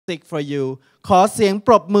Acoustic for You ขอเสียงป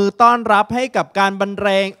รบมือต้อนรับให้กับการบรร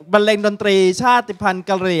เลงดนตรีชาติพันธุ์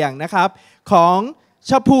กะเหรี่ยงนะครับของ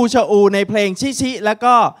ชะพูชะอูในเพลงชิชิแล้ว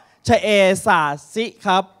ก็ชะเอสาซิค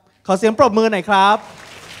รับขอเสียงปรบมือหน่อยครับ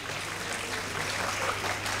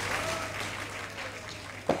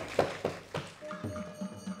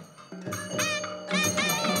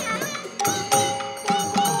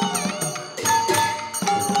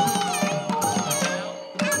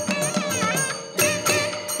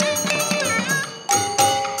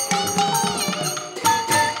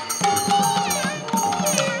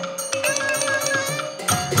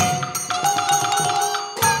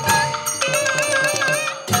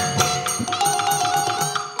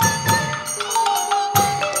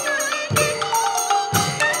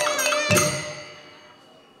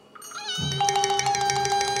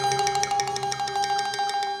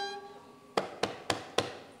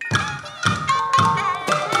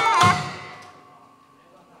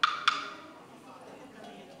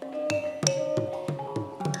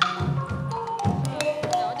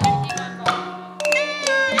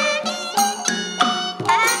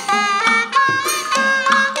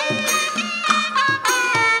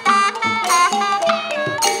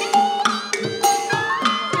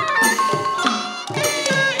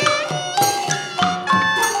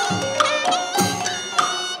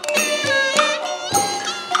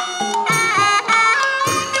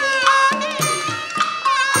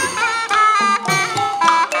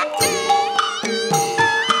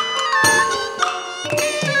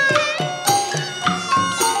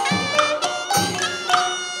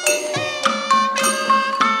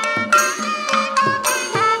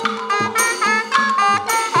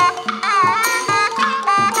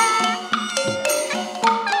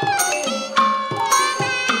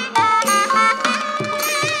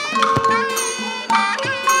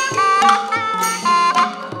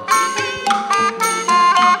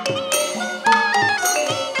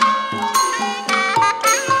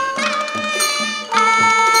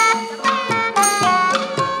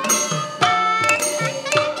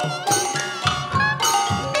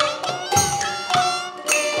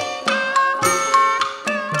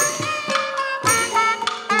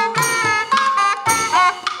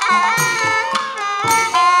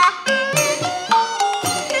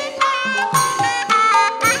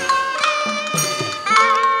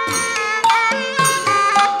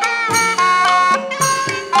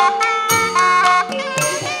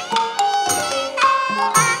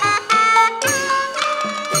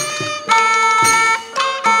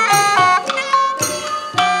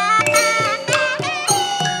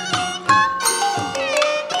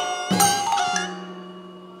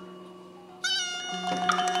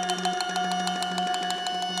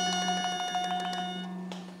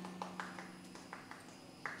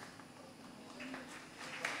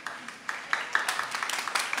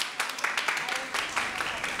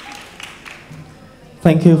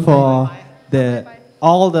Thank you for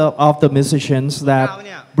all of the musicians that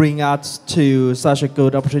bring us to such a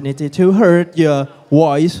good opportunity to hear your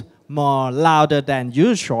voice more louder than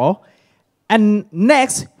usual. And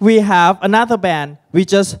next we have another band. We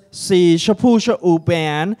just see Chapoo Cha-u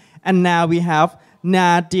band, and now we have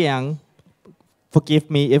Nadeing.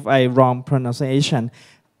 Forgive me if I wrong pronunciation.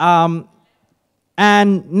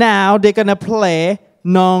 And now they're gonna play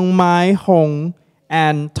Nong Mai Hong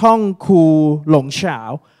and Tong Ku Long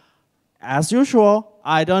Chao. As usual,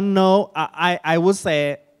 I don't know. I would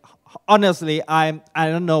say honestly, I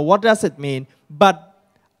don't know what does it mean, but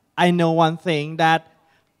I know one thing, that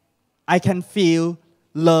I can feel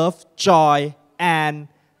love, joy, and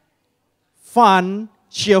fun,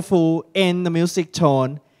 cheerful in the music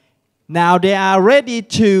tone. Now they are ready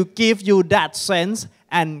to give you that sense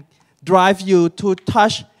and drive you to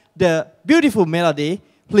touch the beautiful melody.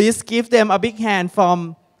 Please give them a big hand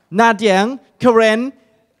from Nadeing current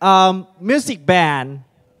music band.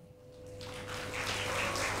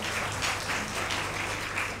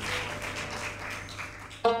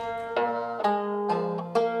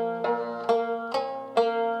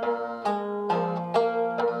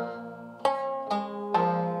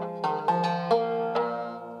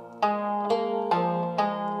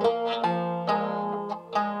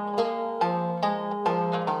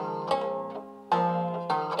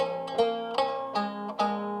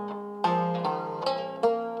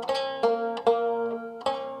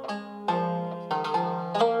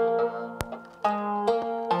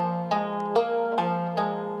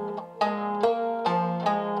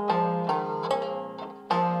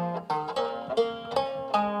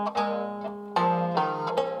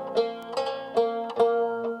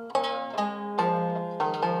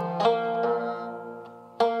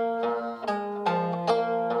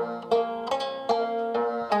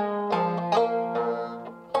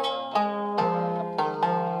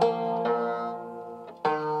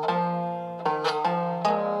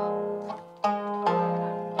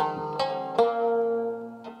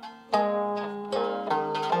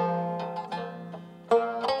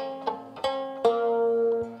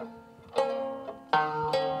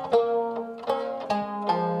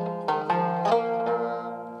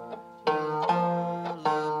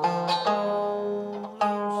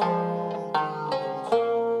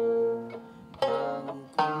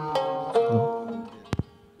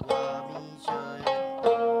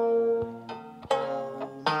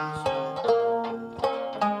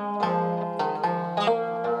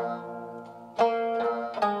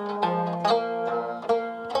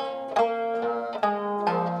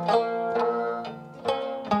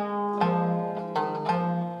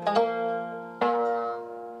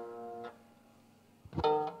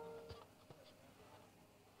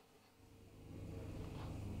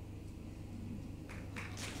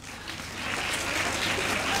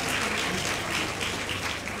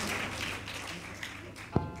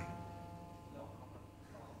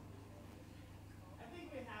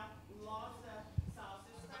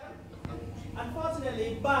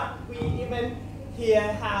 unfortunately, but we even hear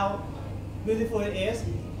how beautiful it is.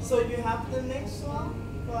 So you have the next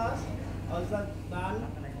one for us? Or is that done?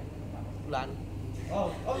 Done.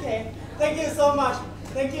 Oh, okay. Thank you so much.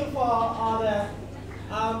 Thank you for all the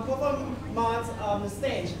performance on the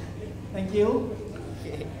stage. Thank you.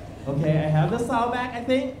 Okay, I have the sound back, I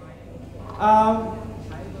think.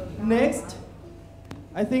 Next,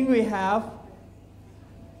 I think we have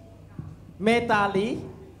Metari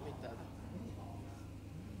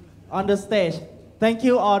on the stage. Thank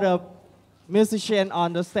you all the musicians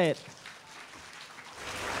on the stage.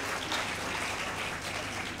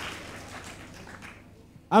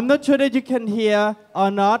 I'm not sure that you can hear or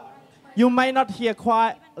not. You might not hear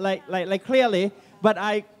quite like clearly, but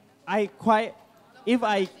I quite, if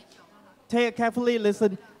I take a carefully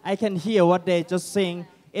listen, I can hear what they just sing.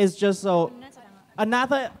 It's just so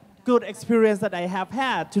another good experience that I have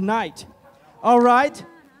had tonight. All right,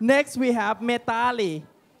 next we have Metari.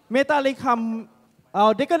 Metari come,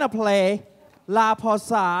 they're gonna play La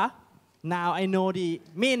Posa. Now I know the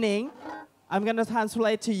meaning. I'm gonna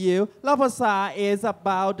translate to you. La Posa is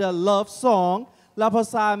about the love song. La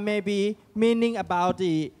Posa may be meaning about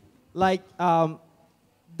the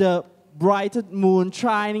the bright moon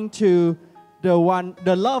shining to the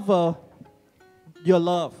lover, your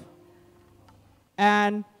love.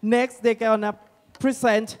 And next they're gonna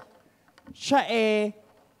present Cha-e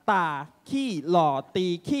Ta Ki Lo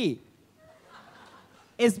Ti Ki.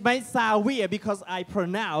 It might sound weird because I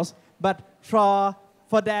pronounce, but for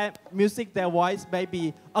their music, their voice may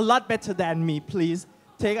be a lot better than me. Please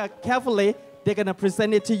take it carefully. They're gonna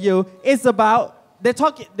present it to you. It's about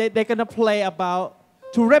they're gonna play about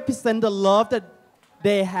to represent the love that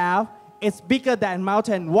they have. It's bigger than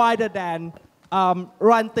mountain, wider than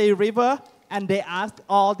Ranti River, and they asked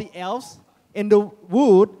all the elves in the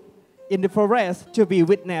wood, in the forest, to be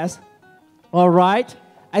witness. All right,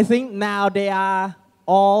 I think now they are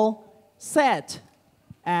all set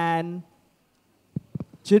and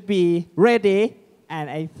should be ready, and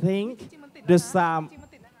I think the sound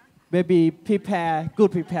maybe prepare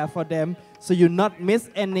for them, so you not miss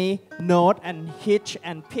any note and hitch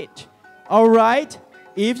and pitch. All right,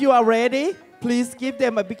 if you are ready, please give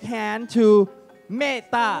them a big hand to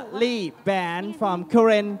Metari Band from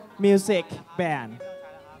Korean Music Band.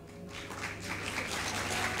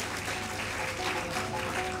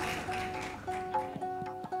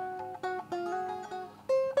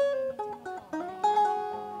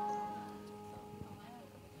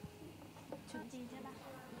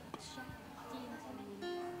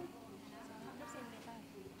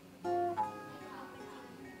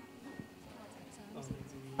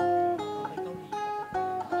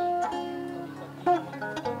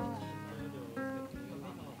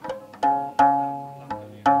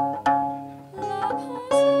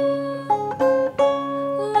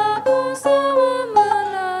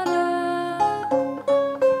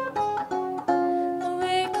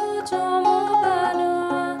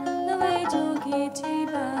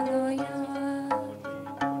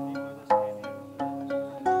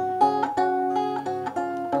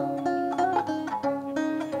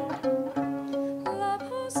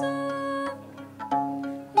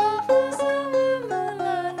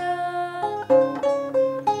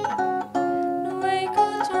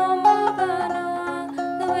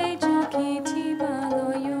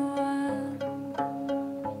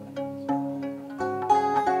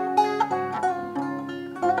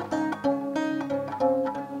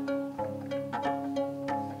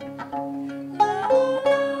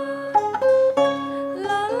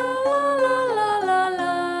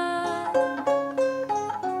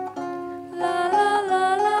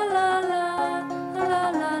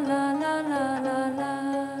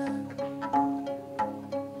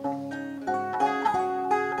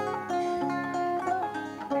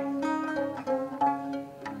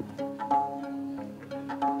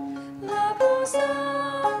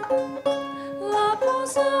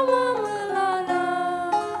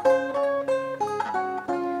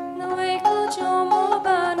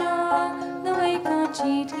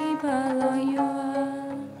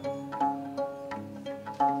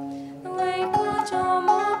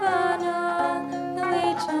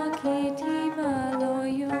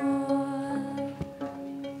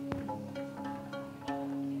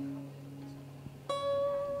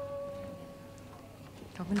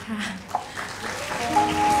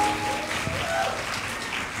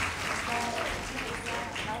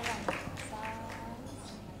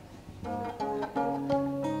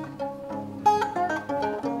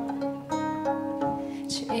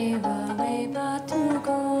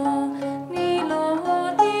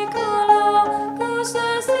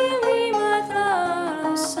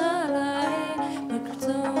 Salai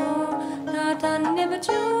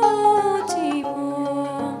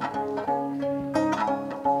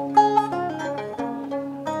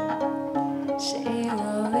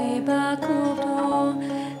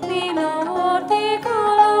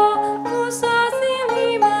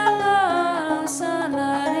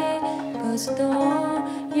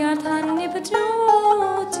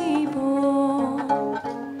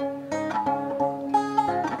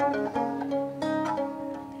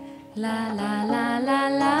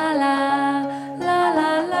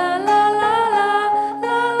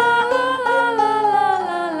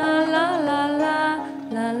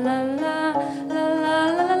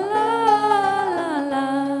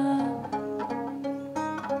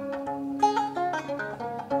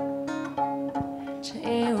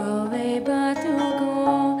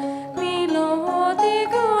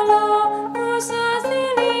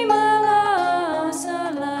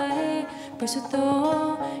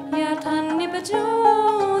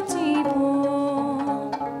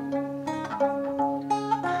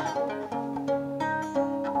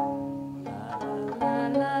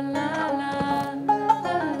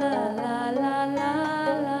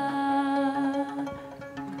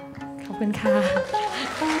ขอบคุณค่ะ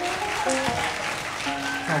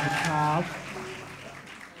ขอบคุณครับ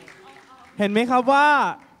เห็นไหมครับว่า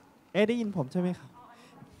ได้ยินผมใช่ไหมครับ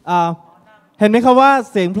เห็นไหมครับว่า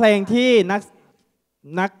เสียงเพลงที่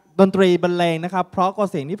นักดนตรีบรรเลงนะครับเพราะกว่า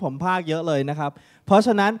เสียงที่ผมพากย์เยอะเลยนะครับเพราะฉ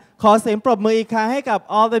ะนั้นขอเสียงปรบมืออีกครั้งให้กับ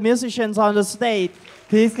all the musicians on the stage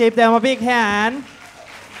please give them a big hand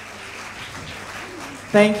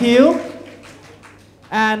thank you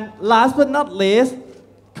and last but not least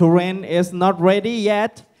Korean is not ready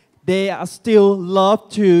yet they are still love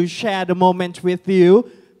to share the moment with you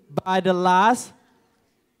by the last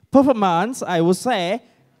performance I would say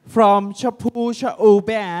from Chapoo Cha-u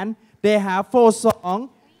band they have 4 songs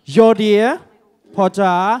Yo Dear Pho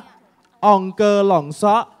Cha Ong Cơ Long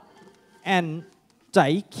So and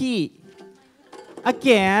Chai Ki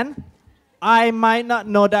again I might not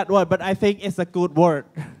know that word but I think it's a good word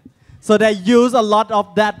so they use a lot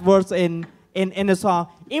of that words in the song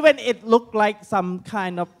even it looked like some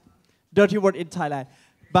kind of dirty word in Thailand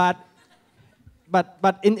but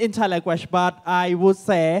in Thai language but I would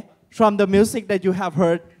say from the music that you have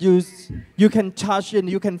heard you can touch and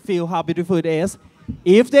you can feel how beautiful it is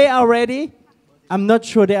if they are ready I'm not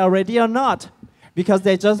sure they are ready or not because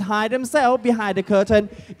they just hide themselves behind the curtain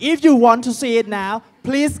if you want to see it now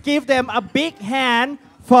please give them a big hand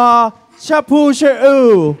for Chapoo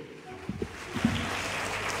Cha-u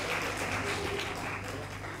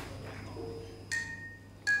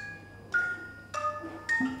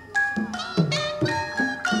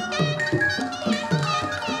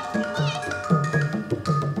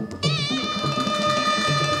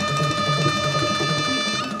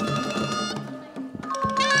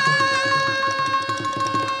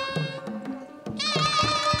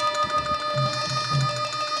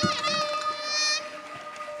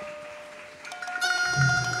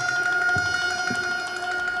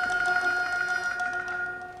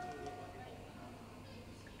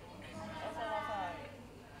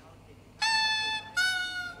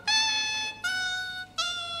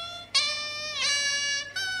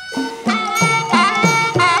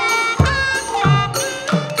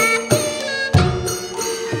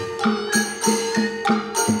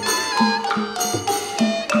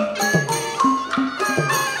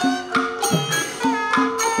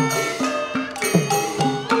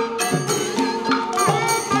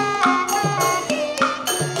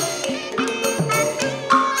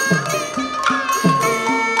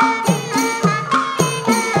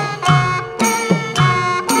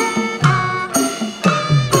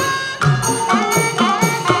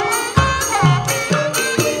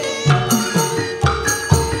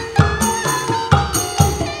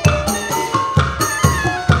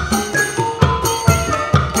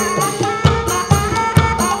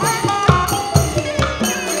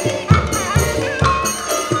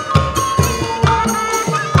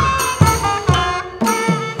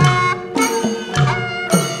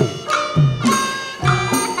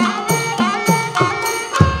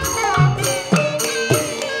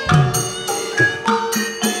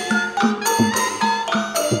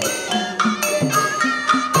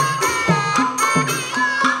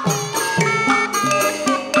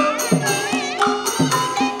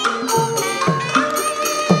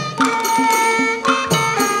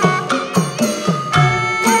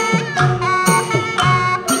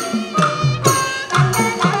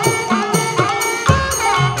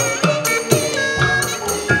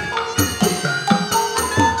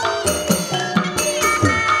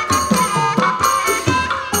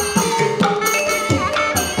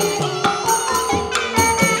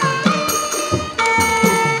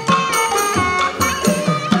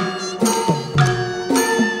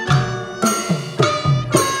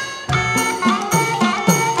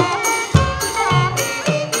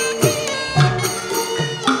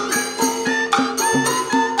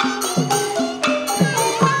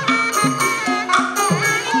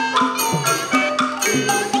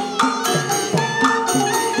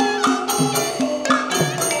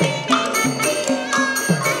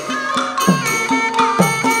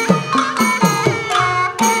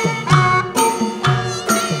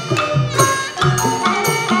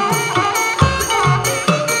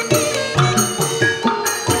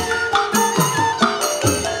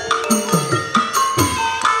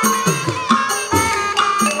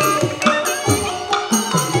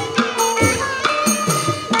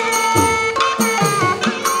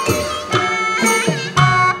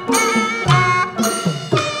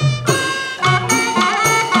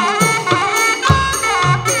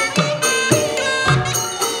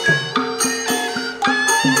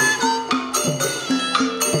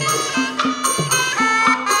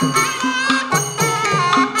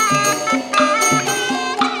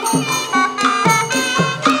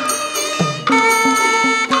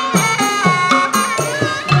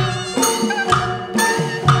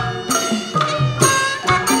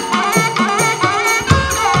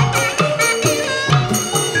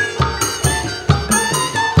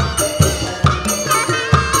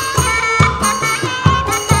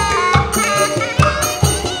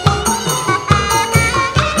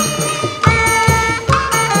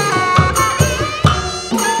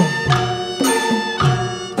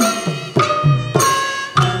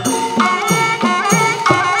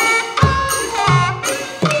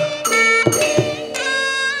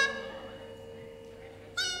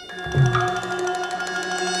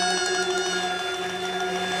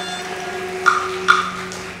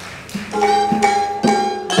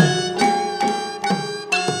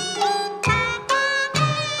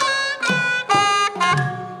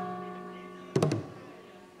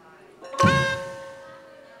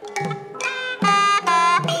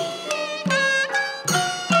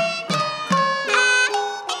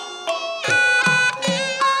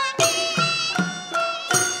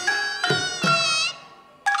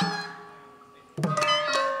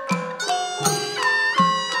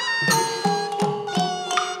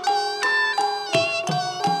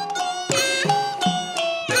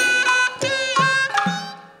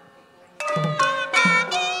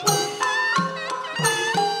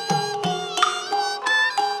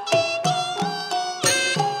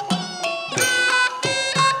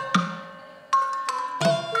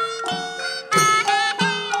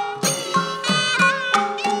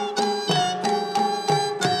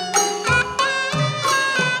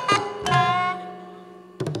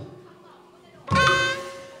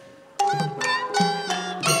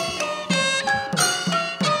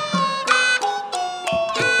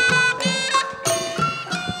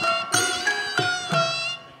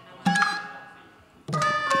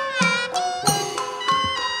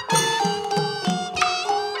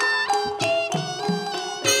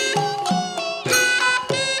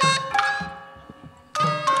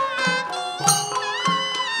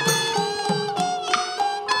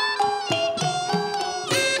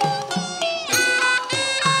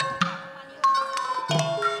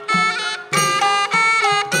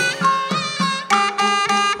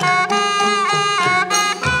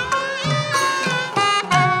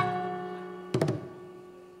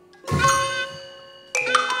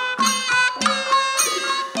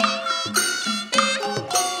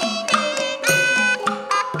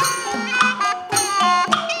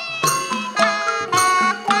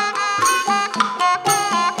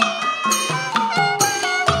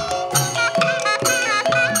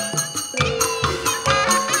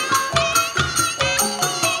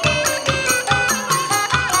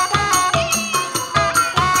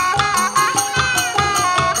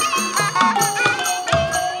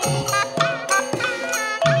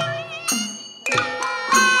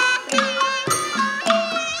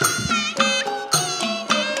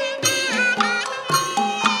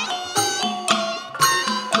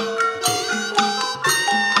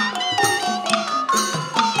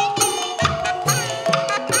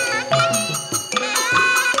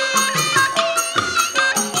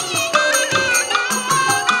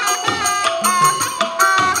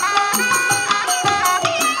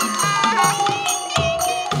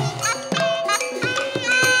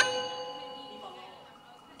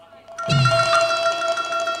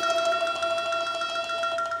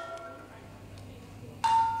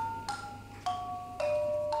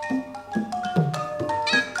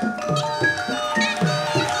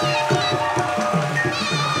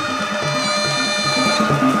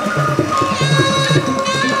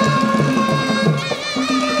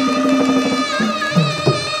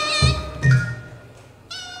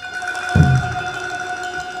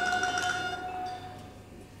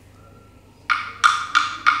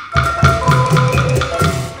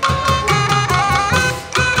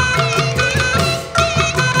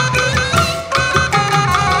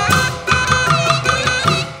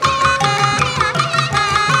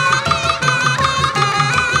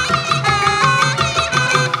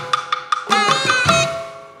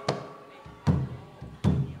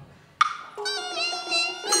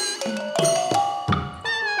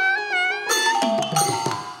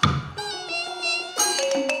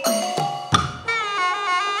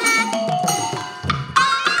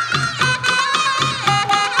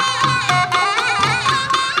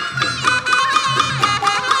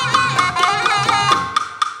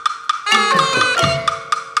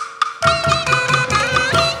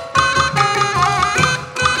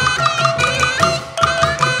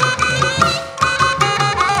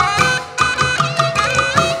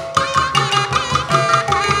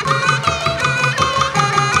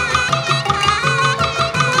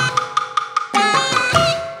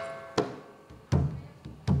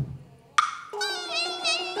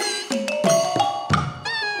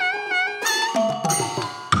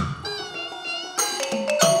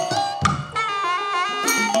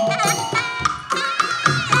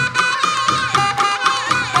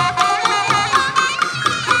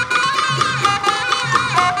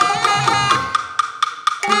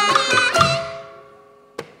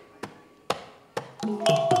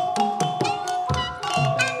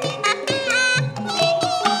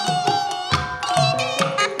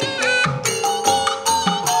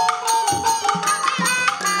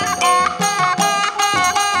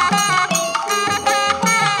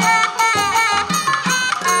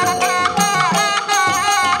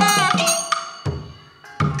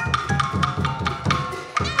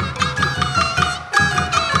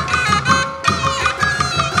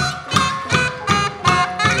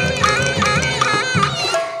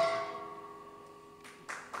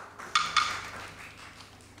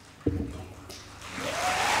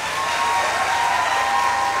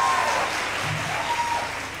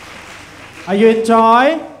Are you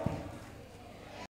enjoy?